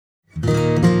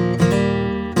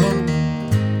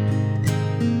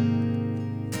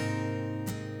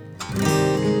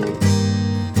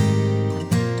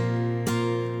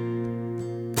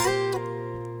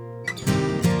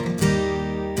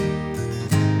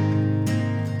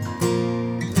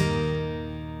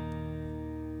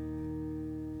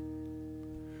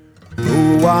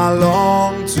I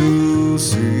long to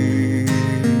see.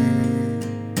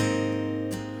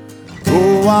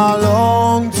 Oh, I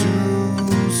long to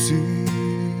see.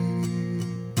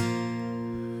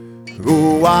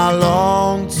 Oh, I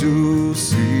long to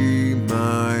see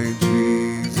my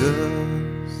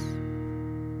Jesus.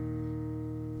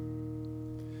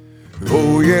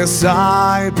 Oh, yes,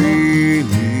 I believe.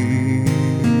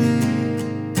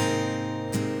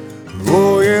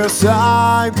 Oh, yes,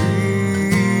 I believe.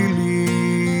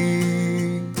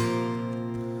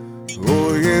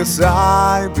 Oh, yes,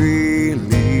 I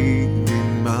believe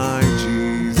in my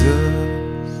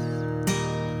Jesus.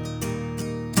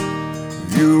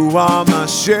 You are my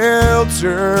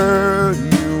shelter,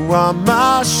 you are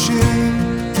my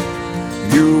shade,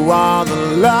 you are the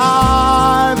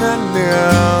light that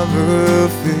never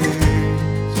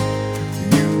fades.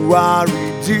 You are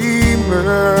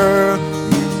Redeemer,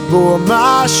 you bore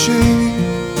my shame.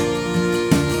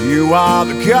 You are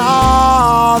the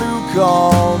God who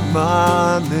called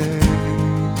my name.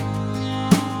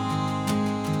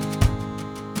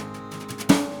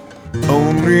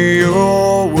 Only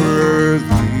you're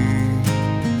worthy.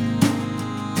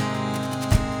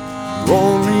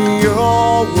 Only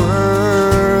you're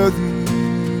worthy.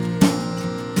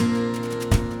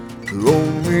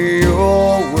 Only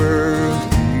you're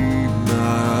worthy,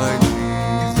 my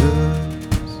Jesus.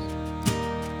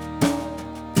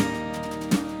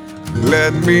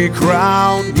 Let me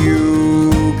crown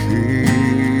you King.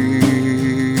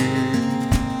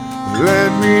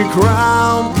 Let me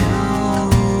crown you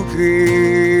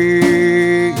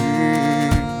King.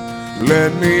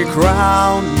 Let me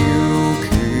crown you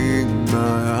King,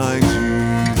 my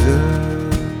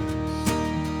Jesus.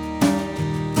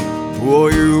 For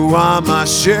you are my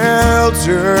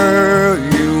shelter,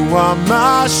 you are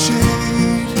my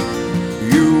shade,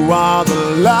 you are the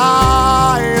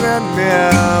light that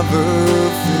never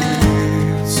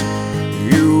fades.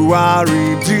 You are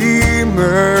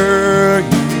Redeemer,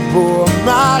 you bore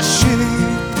my shame.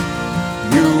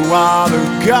 You are the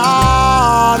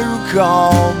God who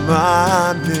called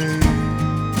my name,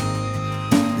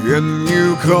 and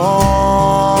you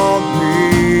call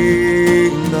me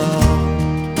love.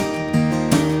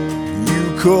 You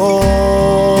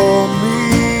call me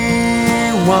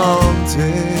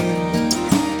wanted,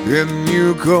 and you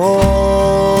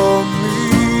call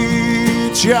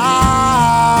me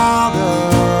child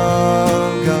of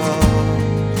God.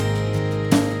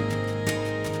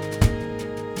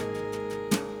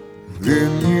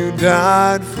 Then you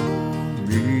died for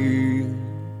me.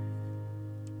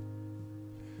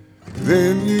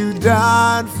 Then you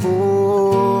died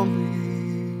for me.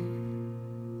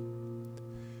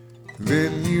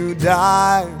 Then you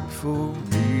died for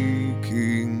me,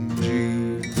 King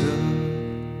Jesus.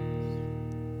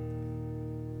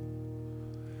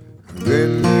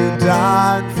 Then you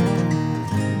died for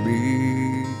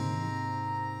me.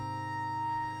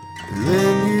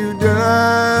 Then you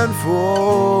died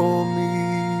for me.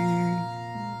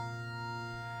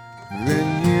 Then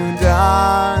you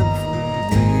died for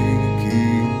me,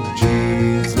 King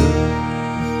Jesus.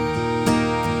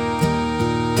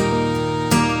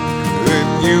 Then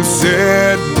you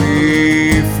set me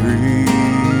free.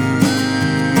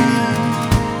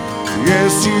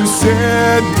 Yes, you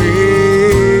set me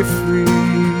free.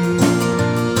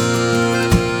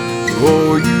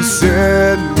 Oh, you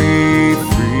set me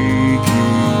free,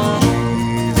 King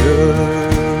Jesus.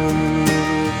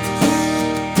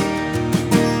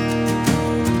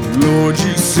 Lord,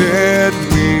 you set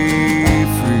me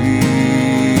free.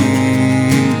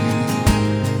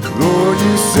 Lord,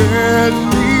 you set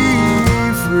me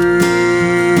free.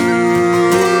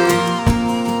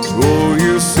 Oh,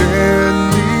 you set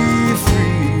me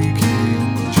free, King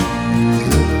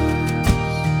Jesus.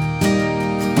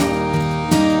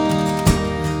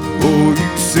 Oh,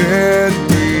 you set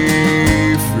me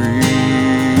free.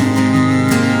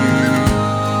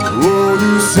 Oh,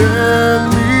 you set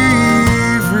me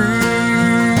free.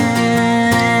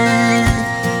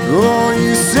 Oh,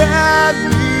 you set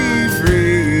me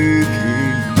free,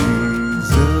 King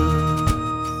Jesus.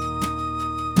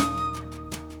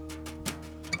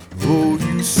 Oh,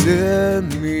 you set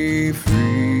me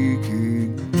free,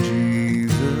 King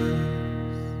Jesus.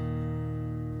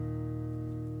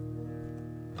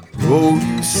 Oh,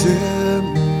 you set